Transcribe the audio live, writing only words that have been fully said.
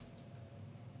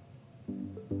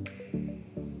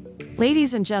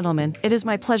Ladies and gentlemen, it is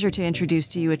my pleasure to introduce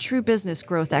to you a true business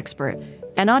growth expert,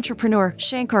 an entrepreneur,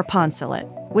 Shankar Poncelet.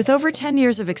 With over 10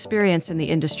 years of experience in the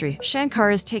industry, Shankar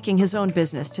is taking his own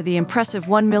business to the impressive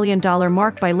 $1 million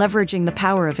mark by leveraging the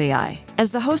power of AI.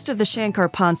 As the host of the Shankar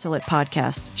Poncelet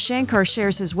podcast, Shankar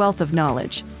shares his wealth of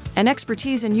knowledge and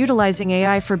expertise in utilizing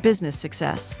AI for business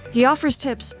success. He offers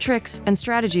tips, tricks, and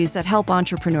strategies that help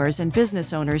entrepreneurs and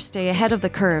business owners stay ahead of the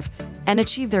curve and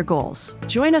achieve their goals.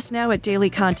 Join us now at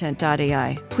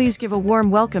dailycontent.ai. Please give a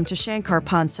warm welcome to Shankar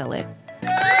Poncelet.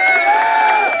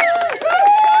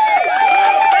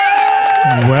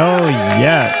 Well,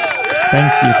 yes.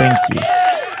 Thank you.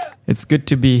 It's good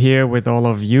to be here with all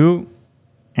of you.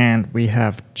 And we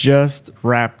have just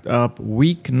wrapped up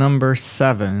week number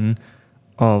 7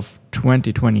 of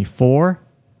 2024.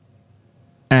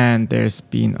 And there's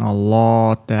been a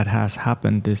lot that has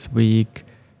happened this week.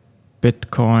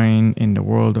 Bitcoin in the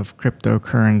world of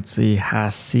cryptocurrency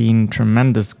has seen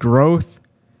tremendous growth.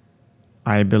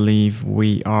 I believe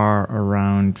we are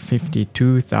around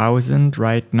 52,000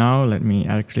 right now. Let me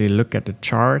actually look at the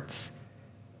charts.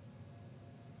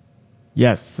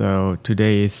 Yes, so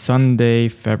today is Sunday,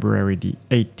 February the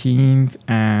 18th,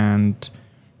 and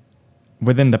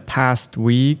within the past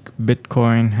week,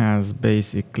 Bitcoin has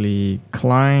basically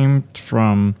climbed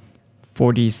from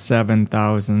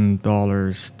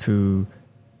 $47,000 to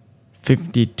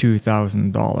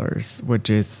 $52,000, which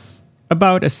is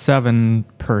about a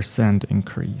 7%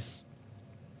 increase.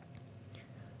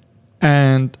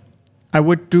 And I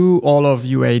would do all of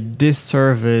you a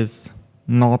disservice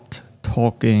not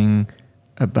talking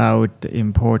about the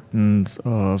importance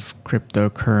of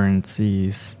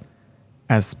cryptocurrencies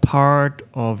as part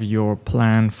of your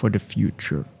plan for the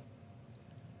future.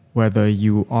 Whether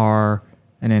you are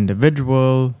an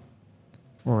individual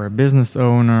or a business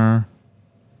owner,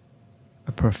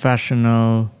 a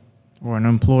professional, or an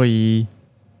employee,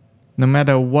 no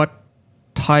matter what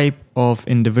type of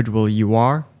individual you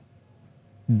are,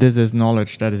 this is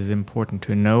knowledge that is important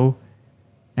to know,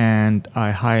 and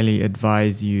I highly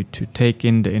advise you to take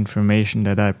in the information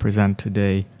that I present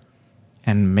today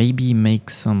and maybe make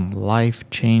some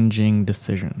life-changing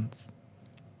decisions.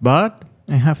 But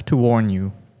I have to warn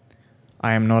you,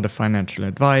 I am not a financial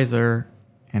advisor,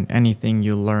 and anything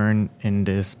you learn in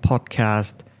this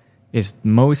podcast is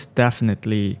most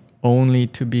definitely only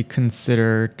to be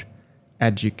considered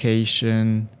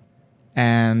education,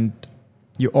 and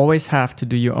you always have to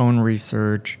do your own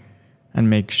research and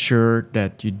make sure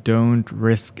that you don't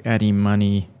risk any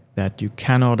money that you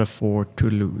cannot afford to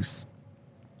lose.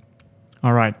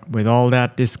 All right, with all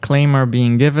that disclaimer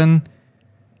being given,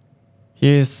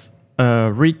 here's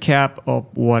a recap of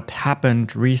what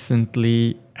happened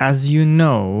recently. As you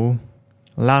know,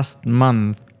 last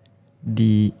month,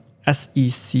 the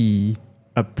SEC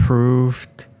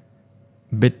approved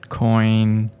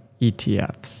Bitcoin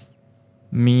ETFs,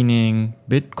 meaning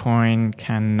Bitcoin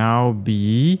can now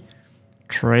be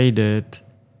traded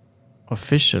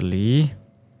officially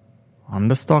on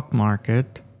the stock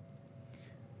market,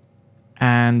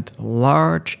 and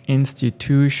large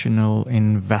institutional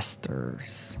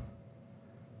investors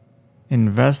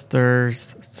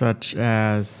such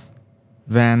as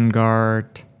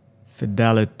Vanguard,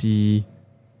 Fidelity,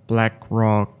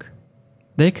 BlackRock,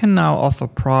 they can now offer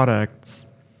products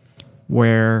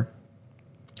where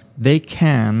they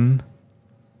can,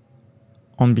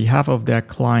 on behalf of their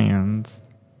clients,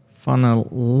 funnel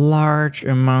large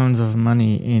amounts of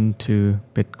money into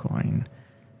Bitcoin.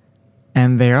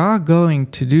 And they are going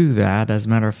to do that. As a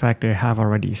matter of fact, they have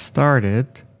already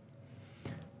started.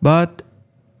 But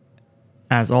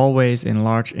as always in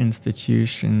large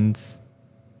institutions,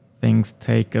 things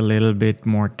take a little bit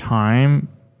more time.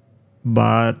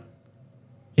 But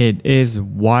it is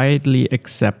widely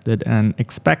accepted and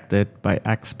expected by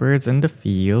experts in the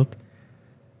field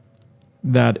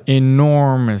that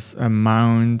enormous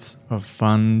amounts of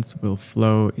funds will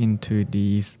flow into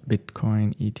these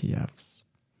Bitcoin ETFs.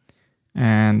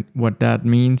 And what that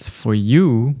means for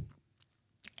you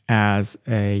as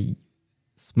a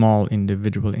small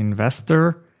individual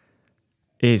investor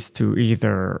is to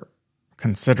either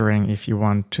considering if you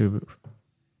want to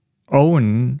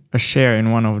own a share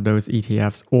in one of those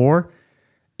ETFs, or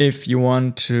if you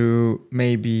want to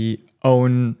maybe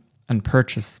own and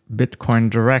purchase Bitcoin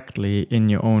directly in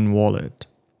your own wallet.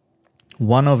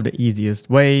 One of the easiest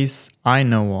ways I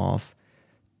know of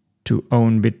to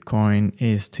own Bitcoin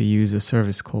is to use a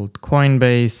service called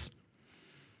Coinbase.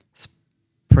 It's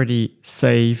pretty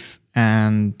safe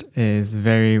and is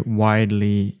very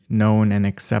widely known and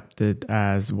accepted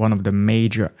as one of the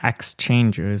major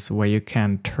exchanges where you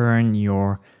can turn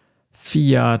your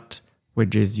fiat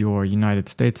which is your United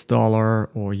States dollar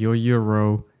or your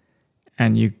euro,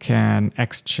 and you can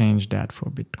exchange that for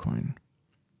Bitcoin.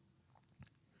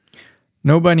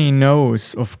 Nobody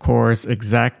knows, of course,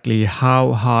 exactly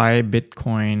how high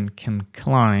Bitcoin can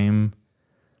climb,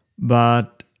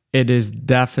 but it is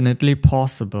definitely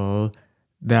possible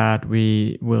that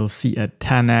we will see a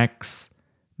 10x,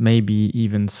 maybe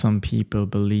even some people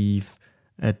believe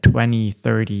a 20,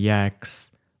 30x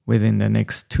within the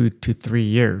next 2 to 3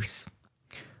 years.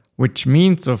 Which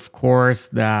means, of course,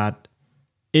 that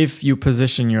if you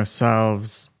position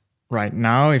yourselves right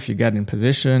now, if you get in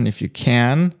position, if you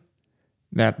can,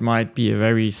 that might be a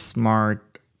very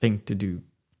smart thing to do.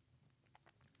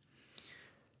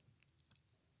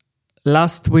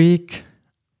 Last week,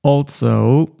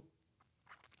 also,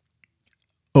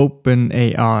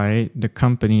 OpenAI, the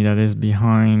company that is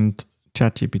behind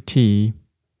ChatGPT,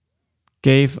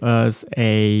 gave us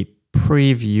a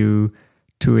preview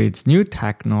to its new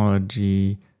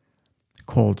technology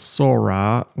called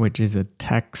Sora, which is a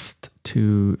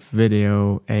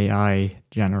text-to-video AI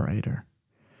generator.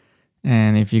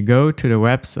 And if you go to the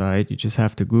website, you just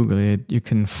have to Google it, you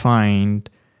can find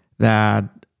that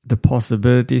the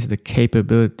possibilities, the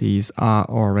capabilities are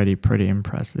already pretty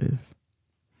impressive.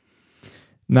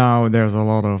 Now, there's a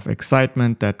lot of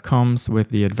excitement that comes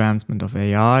with the advancement of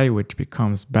AI, which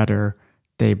becomes better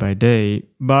day by day.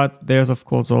 But there's, of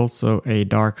course, also a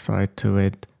dark side to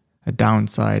it, a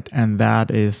downside. And that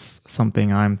is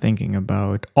something I'm thinking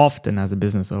about often as a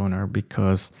business owner,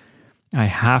 because I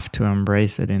have to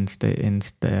embrace it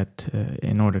instead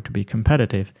in order to be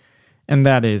competitive. And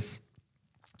that is,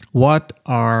 what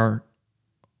are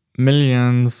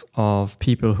millions of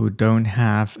people who don't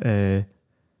have a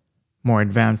more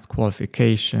advanced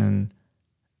qualification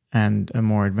and a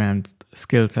more advanced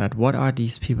skill set, what are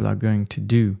these people are going to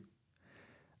do?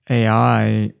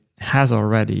 AI has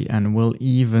already and will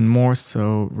even more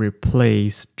so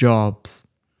replace jobs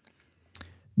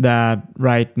that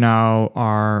right now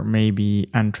are maybe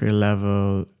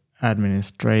entry-level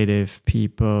administrative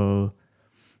people.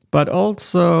 But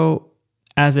also,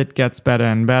 as it gets better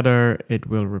and better, it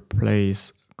will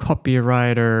replace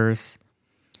copywriters,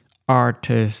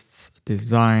 artists,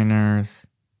 designers,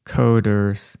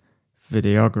 coders,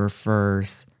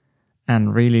 videographers,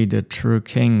 and really the true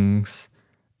kings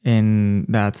in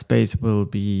that space will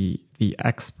be the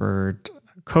expert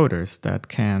coders that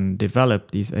can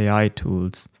develop these AI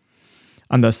tools,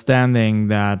 understanding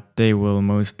that they will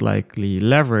most likely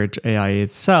leverage AI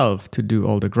itself to do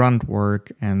all the grunt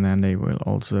work, and then they will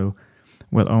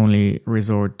only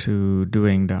resort to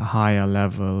doing the higher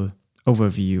level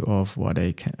overview of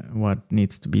what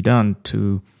needs to be done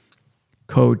to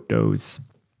code those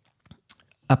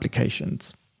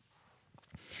applications.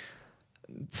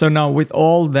 So now, with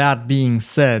all that being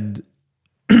said,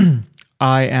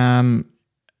 I am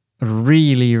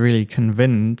really, really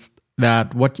convinced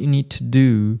that what you need to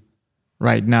do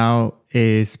right now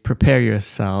is prepare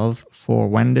yourself for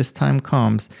when this time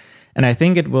comes. And I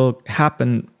think it will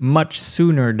happen much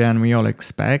sooner than we all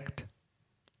expect.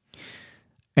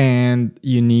 And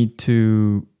you need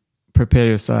to prepare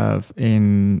yourself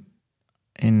in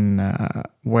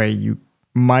where you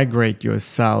migrate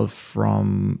yourself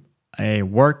from a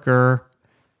worker,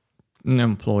 an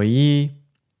employee,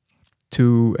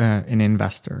 to an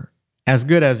investor as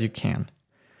good as you can.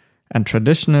 And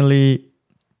traditionally,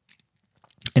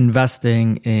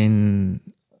 investing in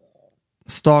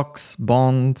stocks,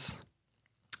 bonds,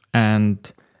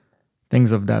 and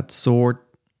things of that sort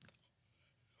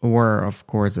were, of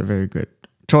course, a very good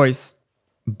choice.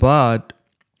 But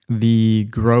the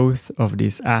growth of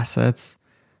these assets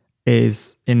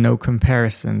is in no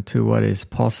comparison to what is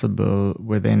possible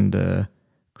within the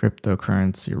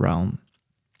cryptocurrency realm.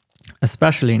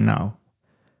 Especially now,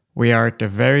 we are at the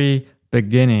very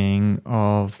beginning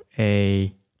of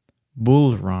a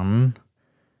bull run.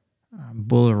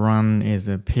 Bull run is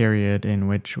a period in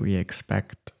which we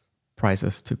expect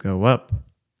prices to go up.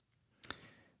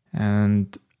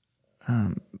 And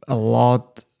a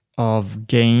lot of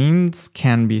gains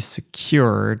can be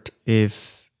secured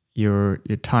if you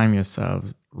time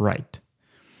yourselves right.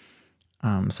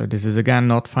 So this is, again,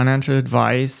 not financial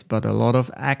advice, but a lot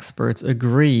of experts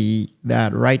agree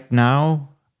that right now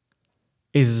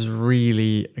is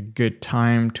really a good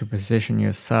time to position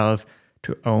yourself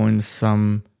to own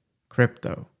some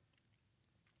crypto.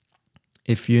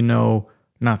 If you know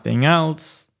nothing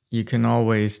else, you can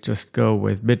always just go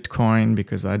with Bitcoin,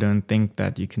 because I don't think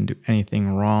that you can do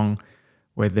anything wrong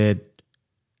with it.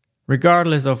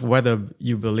 Regardless of whether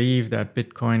you believe that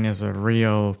Bitcoin is a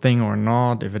real thing or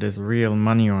not, if it is real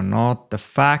money or not, the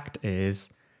fact is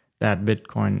that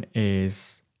Bitcoin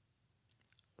is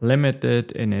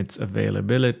limited in its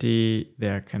availability.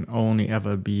 There can only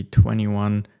ever be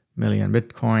 21 million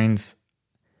Bitcoins,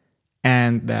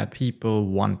 and that people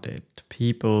want it.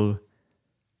 People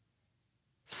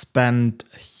spend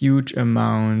huge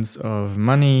amounts of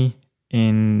money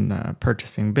in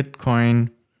purchasing Bitcoin.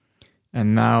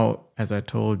 And now, as I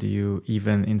told you,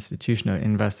 even institutional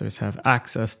investors have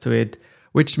access to it,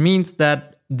 which means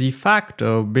that de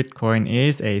facto Bitcoin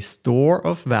is a store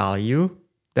of value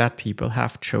that people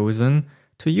have chosen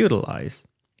to utilize.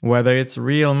 Whether it's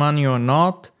real money or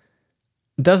not,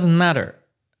 doesn't matter.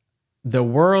 The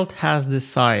world has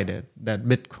decided that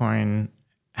Bitcoin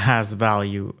has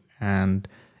value and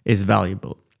is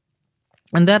valuable.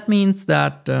 And that means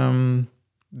that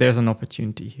there's an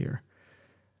opportunity here.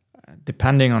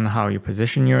 Depending on how you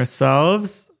position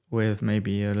yourselves, with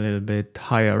maybe a little bit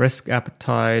higher risk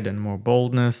appetite and more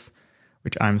boldness,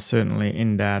 which I'm certainly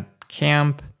in that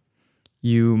camp,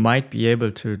 you might be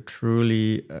able to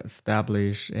truly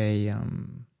establish a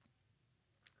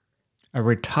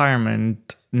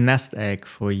retirement nest egg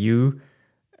for you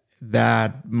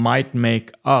that might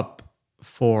make up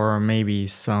for maybe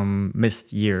some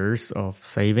missed years of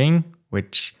saving,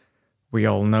 which we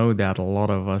all know that a lot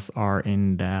of us are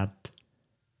in that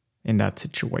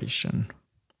situation.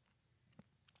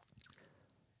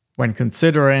 When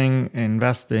considering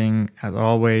investing, as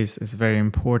always, it's very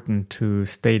important to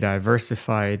stay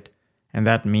diversified, and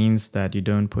that means that you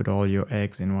don't put all your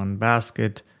eggs in one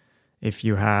basket. If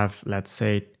you have, let's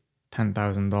say,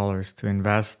 $10,000 to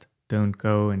invest, don't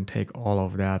go and take all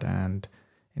of that and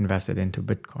invest it into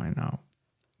Bitcoin now.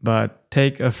 But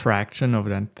take a fraction of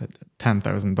that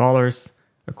 $10,000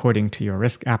 according to your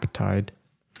risk appetite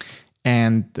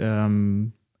and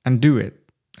do it.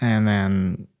 And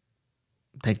then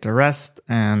take the rest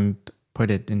and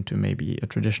put it into maybe a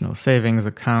traditional savings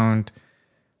account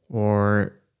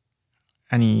or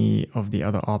any of the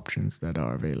other options that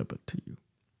are available to you.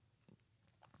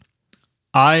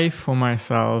 I, for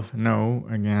myself, know,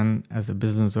 again, as a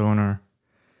business owner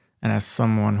and as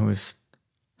someone who is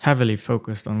heavily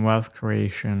focused on wealth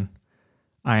creation,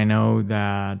 I know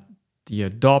that the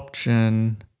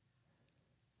adoption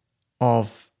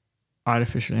of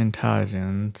artificial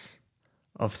intelligence,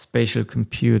 of spatial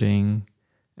computing,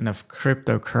 and of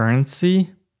cryptocurrency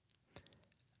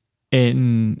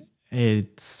in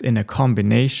a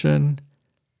combination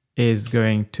is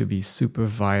going to be super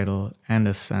vital and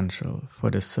essential for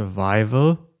the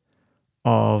survival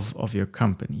of your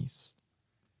companies.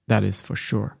 That is for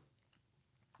sure.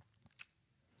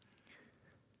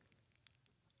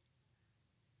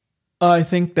 I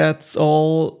think that's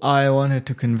all I wanted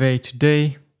to convey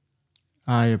today.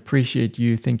 I appreciate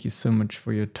you. Thank you so much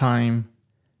for your time.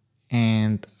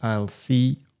 And I'll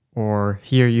see or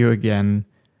hear you again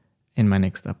in my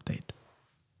next update.